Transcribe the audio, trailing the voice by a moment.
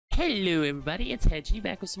Hello everybody, it's Hedgie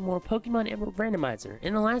back with some more Pokemon Emerald Randomizer.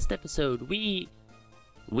 In the last episode, we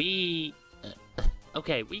got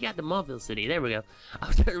to Mauville City, there we go. I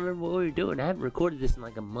was trying to remember what we were doing. I haven't recorded this in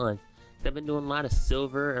like a month. I've been doing a lot of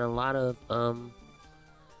Silver and a lot of,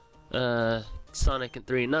 Sonic and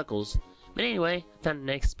 3 Knuckles. But anyway, I found the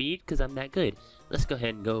next speed because I'm that good. Let's go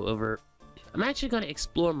ahead and go over. I'm actually going to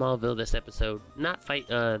explore Mauville this episode, not fight,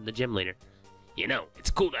 the gym leader. You know, it's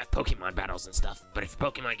cool to have Pokemon battles and stuff, but if your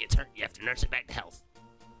Pokemon gets hurt, you have to nurse it back to health.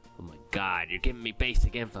 Oh my god, you're giving me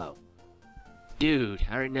basic info. Dude,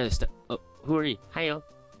 I already know this stuff. Oh, who are you? Hi-yo.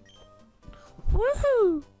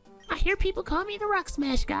 Woohoo! I hear people call me the Rock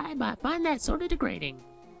Smash guy, but I find that sort of degrading.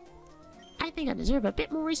 I think I deserve a bit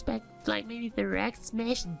more respect, like maybe the Rock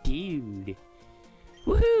Smash dude.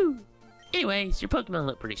 Woohoo! Anyways, your Pokemon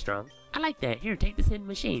look pretty strong. I like that. Here, take this hidden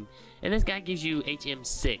machine. And this guy gives you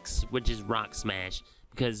HM6, which is Rock Smash,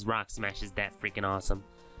 because Rock Smash is that freaking awesome.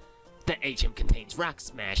 That HM contains Rock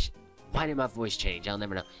Smash. Why did my voice change? I'll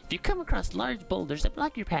never know. If you come across large boulders that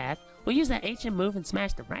block your path, we'll use that HM move and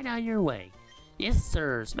smash them right out of your way. Yes,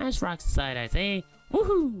 sir. Smash rocks aside, I say.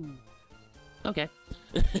 Woohoo! Okay.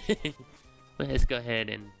 Let's go ahead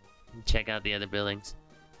and check out the other buildings.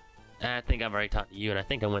 I think I've already talked to you, and I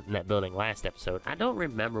think I went in that building last episode. I don't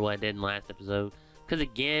remember what I did in the last episode, because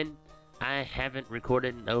again, I haven't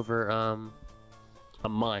recorded in over a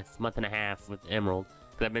month and a half with Emerald,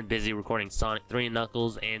 because I've been busy recording Sonic 3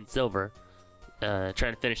 Knuckles and Silver, trying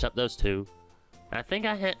to finish up those two. I think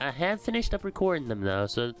I have finished up recording them though,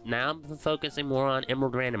 so now I'm focusing more on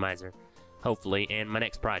Emerald Randomizer, hopefully, and my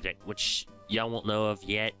next project, which y'all won't know of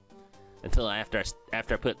yet. Until after I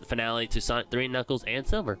put the finale to Sonic 3 Knuckles and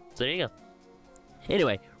Silver. So there you go.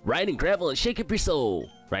 Anyway, ride and gravel and shake up your soul.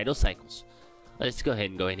 Ride those cycles. Let's go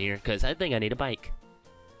ahead and go in here, because I think I need a bike.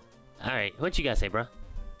 Alright, what you guys say, bro?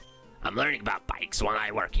 I'm learning about bikes while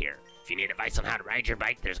I work here. If you need advice on how to ride your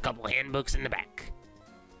bike, there's a couple handbooks in the back.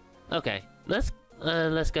 Okay, let's go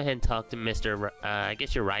ahead and talk to Mr. I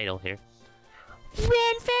guess your Rydell here. Well,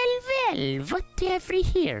 what do you have for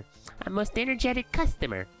here? A most energetic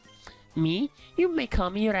customer. Me? You may call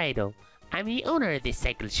me Rydell. I'm the owner of this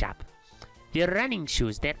cycle shop. Your running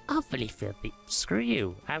shoes, they're awfully filthy. Screw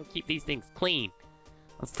you. I will keep these things clean.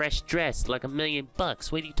 I'm fresh dressed, like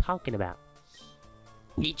 $1,000,000. What are you talking about?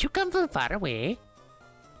 Did you come from far away?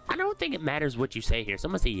 I don't think it matters what you say here, so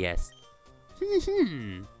I'm gonna say yes.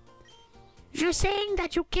 You're saying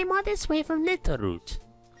that you came all this way from Littleroot.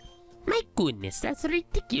 My goodness, that's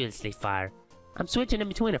ridiculously far. I'm switching in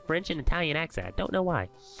between a French and Italian accent. I don't know why.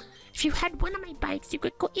 If you had one of my bikes, you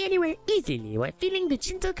could go anywhere easily while feeling the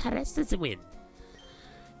gentle caress of the wind.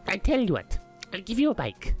 I tell you what, I'll give you a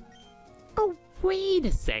bike. Oh, wait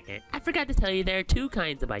a second. I forgot to tell you there are two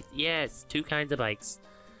kinds of bikes. Yes, two kinds of bikes.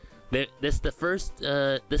 This is the first,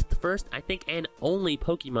 I think, and only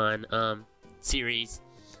Pokemon series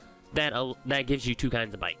that gives you two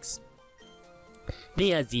kinds of bikes.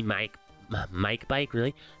 The Mike bike,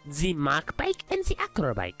 really? The Mach bike and the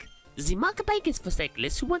Acro bike. The Mach bike is for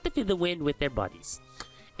cyclists who want to feel the wind with their bodies,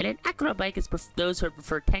 and an Acro bike is for those who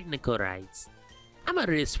prefer technical rides. I'm a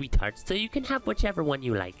real sweetheart, so you can have whichever one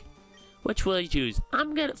you like. Which will you choose?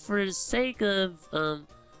 I'm gonna, for the sake of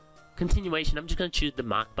continuation, I'm just gonna choose the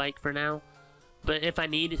Mach bike for now. But if I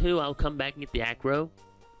need to, I'll come back and get the Acro.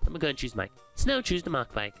 I'm gonna choose Mike. Snow, choose the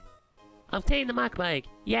Mach bike. Obtain the Mach bike!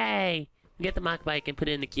 Yay! Get the Mach bike and put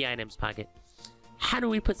it in the key items pocket. How do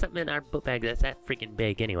we put something in our book bag that's that freaking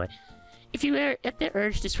big anyway? If you are at the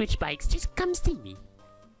urge to switch bikes, just come see me.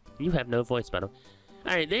 You have no voice, by the way.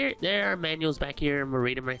 Alright, there are manuals back here, and we'll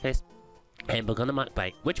read them right face. Handbook on the Mach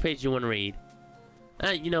bike. Which page do you want to read?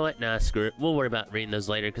 You know what? Nah, screw it. We'll worry about reading those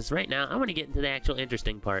later, because right now, I want to get into the actual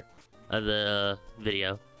interesting part of the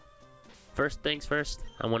video. First things first,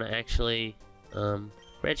 I want to actually,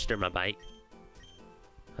 register my bike.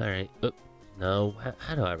 Alright. Oh, no.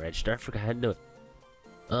 How do I register? I forgot how to do it.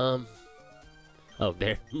 Oh,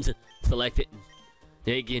 there. Select it.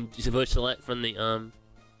 There you can select from the,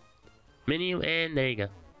 menu, and there you go.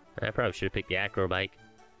 I probably should have picked the Acro bike.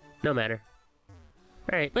 No matter.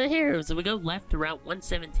 Alright, but here, so we go left to Route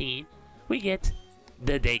 117, we get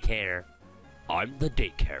the daycare. I'm the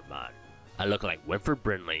daycare man. I look like Winfred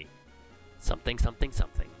Brinley. Something, something,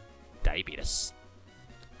 something. Diabetes.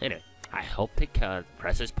 Anyway, I help take care of the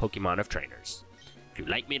precious Pokemon of trainers. If you'd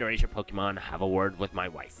like me to raise your Pokemon, have a word with my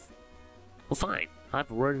wife. Well, fine. I'll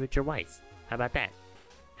have a word with your wife. How about that?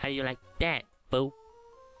 How do you like that, boo?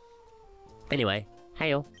 Anyway,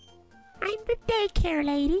 hi-yo. I'm the daycare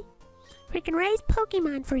lady. We can raise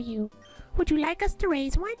Pokemon for you. Would you like us to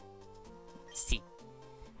raise one? See.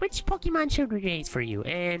 Which Pokemon should we raise for you,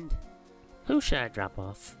 and who should I drop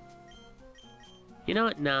off? You know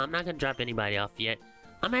what? No, I'm not gonna drop anybody off yet.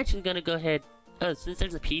 I'm actually gonna go ahead. Oh, since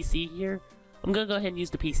there's a PC here, I'm gonna go ahead and use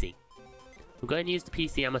the PC. We'll go ahead and use the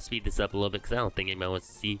PC. I'm gonna speed this up a little bit because I don't think anybody wants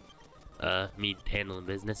to see me handling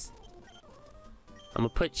business. I'm gonna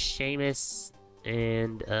put Seamus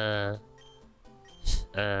and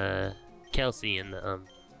Kelsey in the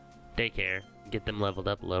daycare. Get them leveled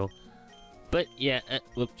up a little. But yeah,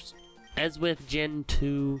 whoops. As with Gen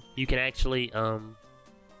 2, you can actually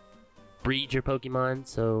breed your Pokemon.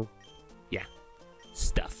 So yeah,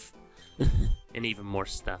 stuff and even more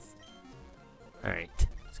stuff. All right.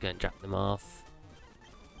 Gonna drop them off.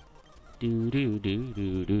 Do do do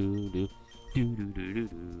do do do do do do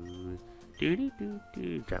do do do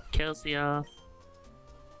do. Drop Kelsey off.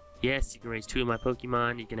 Yes, you can raise 2 of my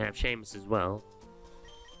Pokemon. You can have Seamus as well.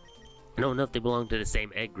 I don't know if they belong to the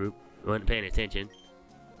same egg group. I wasn't paying attention.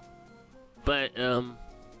 But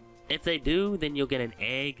if they do, then you'll get an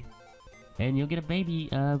egg, and you'll get a baby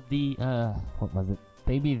of the what was it?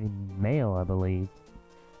 Baby of the male, I believe.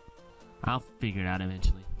 I'll figure it out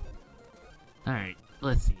eventually. Alright,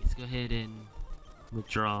 let's see. Let's go ahead and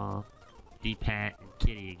withdraw D-Pat and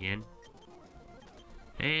Kitty again.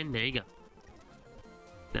 And there you go.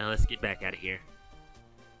 Now let's get back out of here.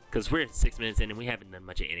 Because we're 6 minutes in and we haven't done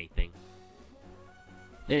much of anything.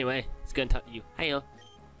 Anyway, let's go and talk to you. Hiyo.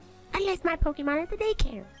 I left my Pokemon at the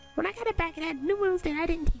daycare. When I got it back, it had new moves that I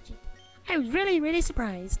didn't teach it. I was really, really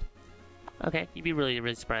surprised. Okay, you'd be really,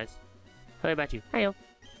 really surprised. How about you? Hiyo.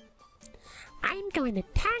 I'm going to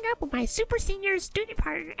tag up with my super senior student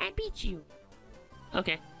partner and beat you.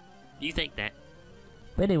 Okay, you think that.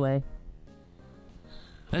 But anyway,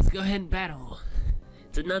 let's go ahead and battle.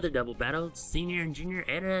 It's another double battle. It's Senior and Junior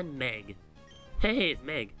Anna and Meg. Hey, it's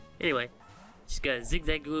Meg. Anyway, she's got a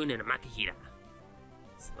Zigzagoon and a Makihira.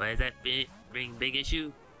 So why is that big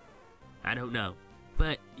issue? I don't know.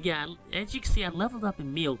 But yeah, as you can see, I leveled up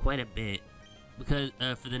Emil quite a bit because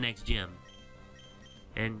for the next gym.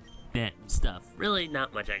 And that stuff. Really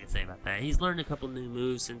not much I can say about that. He's learned a couple new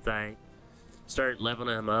moves since I started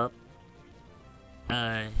leveling him up.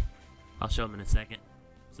 I'll show him in a second,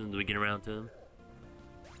 as soon as we get around to him.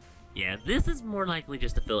 Yeah, this is more likely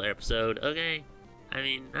just a filler episode, okay? I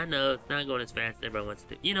mean, I know it's not going as fast as everyone wants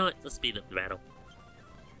to. You know what? Let's speed up the battle.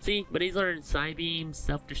 See, but he's learned Psybeam,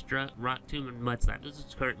 Self-Destruct, Rock Tomb, and Mud Slap. Those are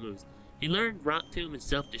his current moves. He learned Rock Tomb and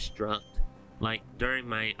Self-Destruct, like, during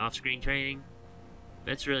my off-screen training.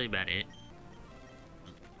 That's really about it.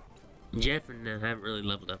 Jeff and I haven't really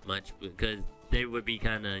leveled up much because they would be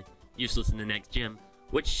kind of useless in the next gym.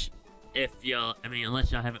 Which, if y'all, I mean,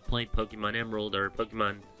 unless y'all haven't played Pokemon Emerald or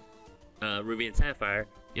Pokemon Ruby and Sapphire,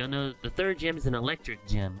 y'all know the third gym is an electric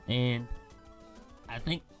gym. And I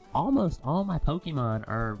think almost all my Pokemon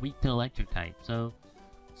are weak to electric type. So,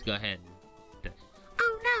 let's go ahead and...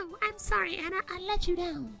 Oh no, I'm sorry, Anna. I let you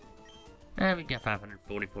down. We got $544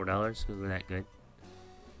 because we're that good.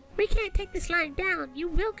 We can't take this line down. You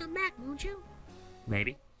will come back, won't you?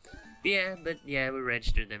 Maybe. Yeah, but yeah, we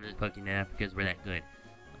registered them as Pokénav because we're that good.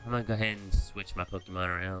 I'm gonna go ahead and switch my Pokemon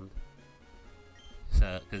around.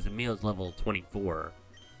 So, because Emil's level 24.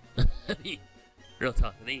 Real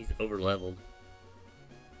talk, I think he's over leveled.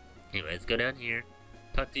 Anyway, let's go down here.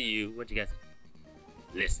 Talk to you. What you guys?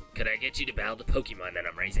 Listen, could I get you to battle the Pokemon that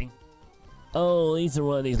I'm raising? Oh, these are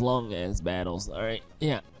one of these long ass battles. Alright,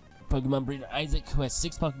 yeah. Pokemon breeder Isaac, who has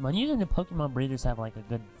 6 Pokemon. Usually the Pokemon breeders have like a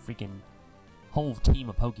good freaking whole team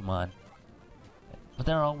of Pokemon. But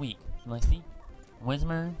they're all weak. Like, see?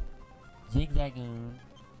 Whismur, Zigzagoon.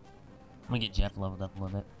 I'm gonna get Jeff leveled up a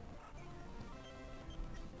little bit.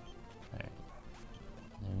 Alright.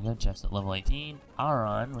 There we go, Jeff's at level 18.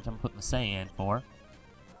 Aron, which I'm putting the Saiyan for.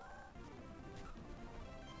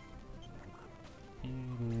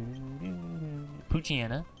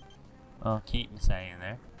 Poochyena. I'll keep Messiah in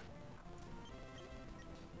there.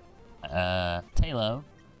 Talo.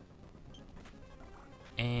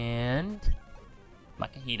 And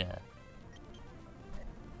Makihita.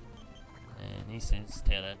 And he says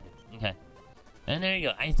Taylor. Okay. And there you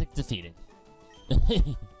go. Isaac defeated.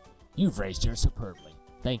 You've raised yours superbly.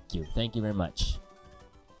 Thank you. Thank you very much.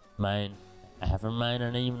 Mine, half of mine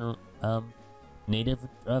aren't even native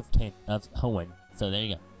of Hoenn. So there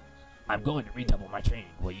you go. I'm going to redouble my training.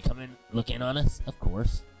 Will you come and look in on us? Of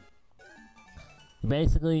course.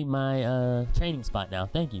 Basically my training spot now.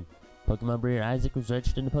 Thank you. Pokemon breeder Isaac was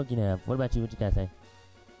registered in the Pokénav. What about you? What you guys say?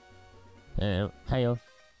 Hiyo.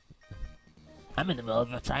 I'm in the middle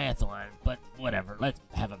of a triathlon, but whatever. Let's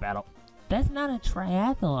have a battle. That's not a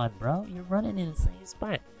triathlon, bro. You're running in the same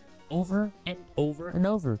spot. Over and over and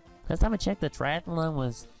over. Last time I checked, the triathlon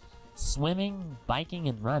was swimming, biking,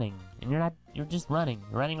 and running. And you're just running.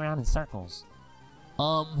 You're running around in circles.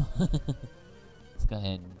 Let's go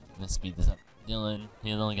ahead and let's speed this up. Dylan,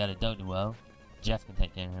 he's only got a Doduo. Jeff can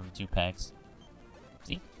take care of him in 2 packs.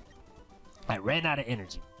 See? I ran out of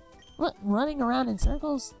energy. What, running around in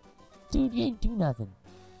circles? Dude, you ain't do nothing.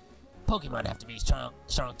 Pokemon have to be strong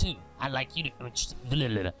too. I'd like you to...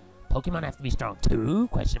 Pokemon have to be strong too?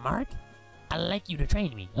 Question mark? I'd like you to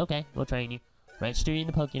train me. Okay, we'll train you. Register you in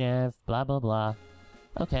the Pokénav, blah blah blah.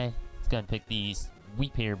 Okay, let's go ahead and pick these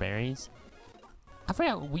wheat pear berries. I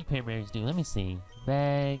forgot what wheat pear berries do. Let me see.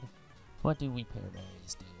 Bag. What do wheat pear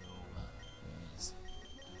berries do?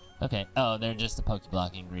 Okay, oh, they're just a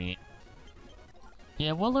Pokeblock ingredient.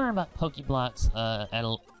 Yeah, we'll learn about Pokeblocks at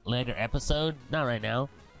a later episode. Not right now.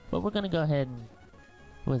 But we're gonna go ahead and...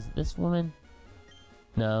 Was this woman?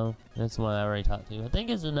 No, that's the one I already talked to. I think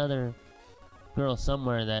it's another girl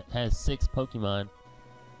somewhere that has 6 Pokemon. And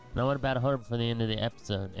I want to battle her before the end of the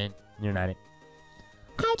episode, and you're not it.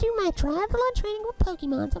 I do my triathlon training with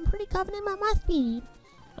Pokemon, so I'm pretty confident about my speed.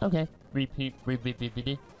 Okay. Repeat.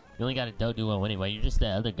 You only got a Doduo anyway. You're just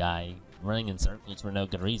that other guy running in circles for no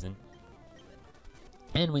good reason.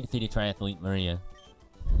 And we defeated Triathlete Maria.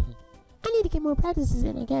 I need to get more practices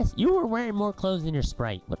in, I guess. You were wearing more clothes than your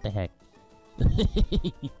sprite. What the heck?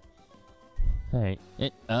 Alright.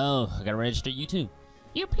 Oh, I gotta register you too.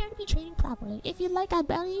 You appear to be training properly. If you'd like, I'll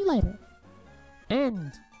battle you later.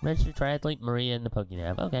 And register Triathlete Maria in the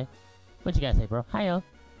Pokénav. Okay. What you gotta say, bro? Hi-yo.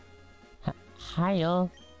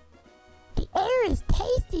 Hi-yo. The air is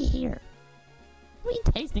tasty here. What are you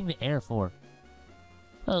tasting the air for?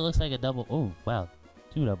 Oh, it looks like a double... Oh, wow.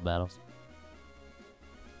 2 double battles.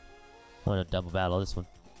 I want to double battle this one.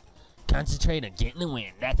 Concentrate on getting the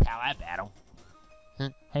win. That's how I battle. Huh?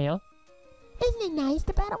 Hey-yo. Isn't it nice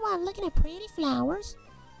to battle while looking at pretty flowers?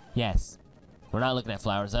 Yes. We're not looking at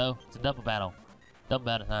flowers, though. It's a double battle. Double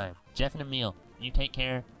battle time. Jeff and Emil, you take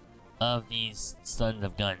care of these sons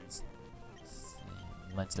of guns.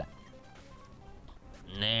 Mudslap.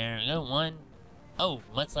 There we go. 1. Oh,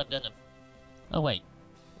 Mudslap doesn't... Oh, wait.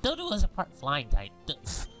 Doduo is a part flying type.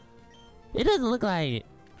 It doesn't look like it.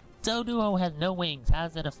 Doduo has no wings.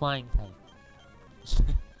 How's it a flying type?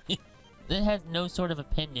 It has no sort of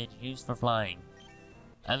appendage used for flying.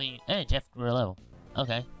 I mean, hey, Jeff grew a level.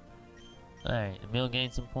 Okay. Alright, Emil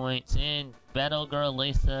gained some points. And Battle Girl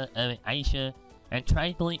Aisha and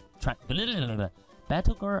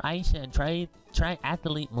Battle Girl Aisha and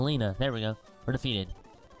Triathlete Melina. There we go. We're defeated.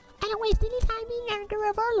 I don't waste any time being angry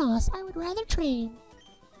of our loss. I would rather train.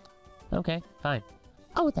 Okay, fine.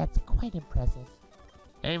 Oh, that's quite impressive.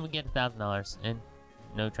 And we get $1,000 and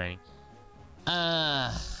no training.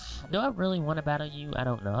 Do I really want to battle you? I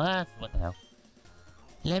don't know. What the hell?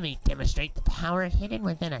 Let me demonstrate the power hidden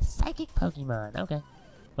within a psychic Pokemon. Okay.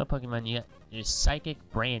 What Pokemon you got? You're Psychic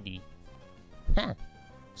Brandy. Huh.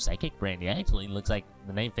 Psychic Brandy. Actually looks like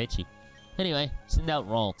the name fits you. Anyway, send out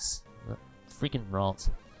Ralts. Freaking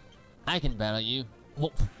Ralts. I can battle you.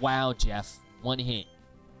 Wow, Jeff. 1 hit.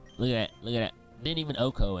 Look at that. Look at that. Didn't even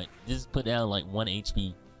Oko it. Just put down like 1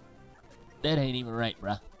 HP. That ain't even right,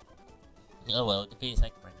 bruh. Oh well, defeat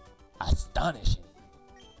Psychic Brandy. Astonishing.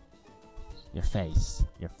 Your face.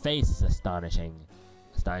 Your face is astonishing.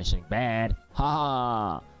 Astonishing bad. Ha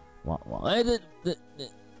ha.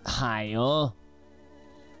 Hi-oh.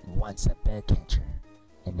 Once a bird catcher,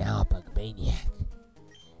 and now a bug maniac.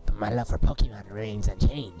 But my love for Pokemon remains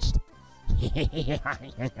unchanged.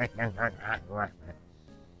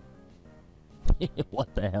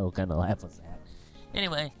 What the hell kind of laugh was that?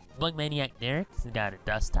 Anyway, Bug Maniac Derek's got a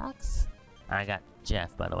Dustox. I got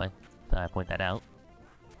Jeff, by the way. Thought I'd point that out.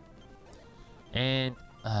 And,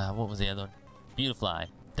 what was the other one? Beautifly.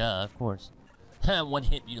 Duh, of course. 1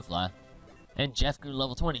 hit Beautifly. And Jeff grew to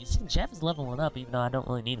level 20. See, Jeff is leveling up, even though I don't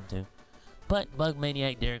really need him to. But Bug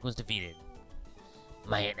Maniac Derek was defeated.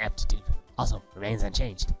 My ineptitude also remains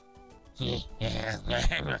unchanged. I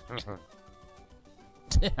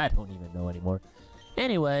don't even know anymore.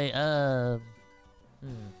 Anyway,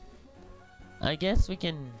 I guess we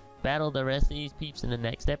can battle the rest of these peeps in the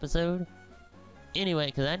next episode. Anyway,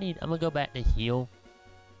 because I'm gonna go back to heal.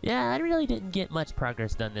 Yeah, I really didn't get much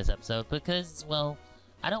progress done this episode because, well,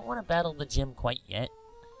 I don't want to battle the gym quite yet.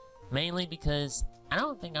 Mainly because I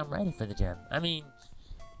don't think I'm ready for the gym. I mean,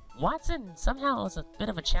 Watson somehow is a bit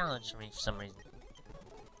of a challenge for me for some reason.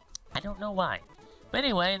 I don't know why. But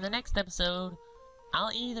anyway, in the next episode,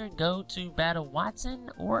 I'll either go to battle Watson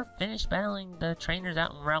or finish battling the trainers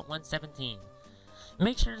out in Route 117.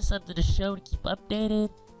 Make sure to sub to the show to keep updated.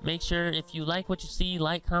 Make sure if you like what you see,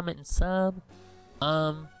 like, comment, and sub.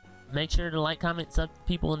 Make sure to like, comment, sub to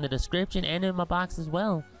people in the description and in my box as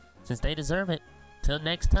well, since they deserve it. Till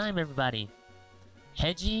next time, everybody.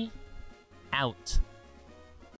 Hedgie out.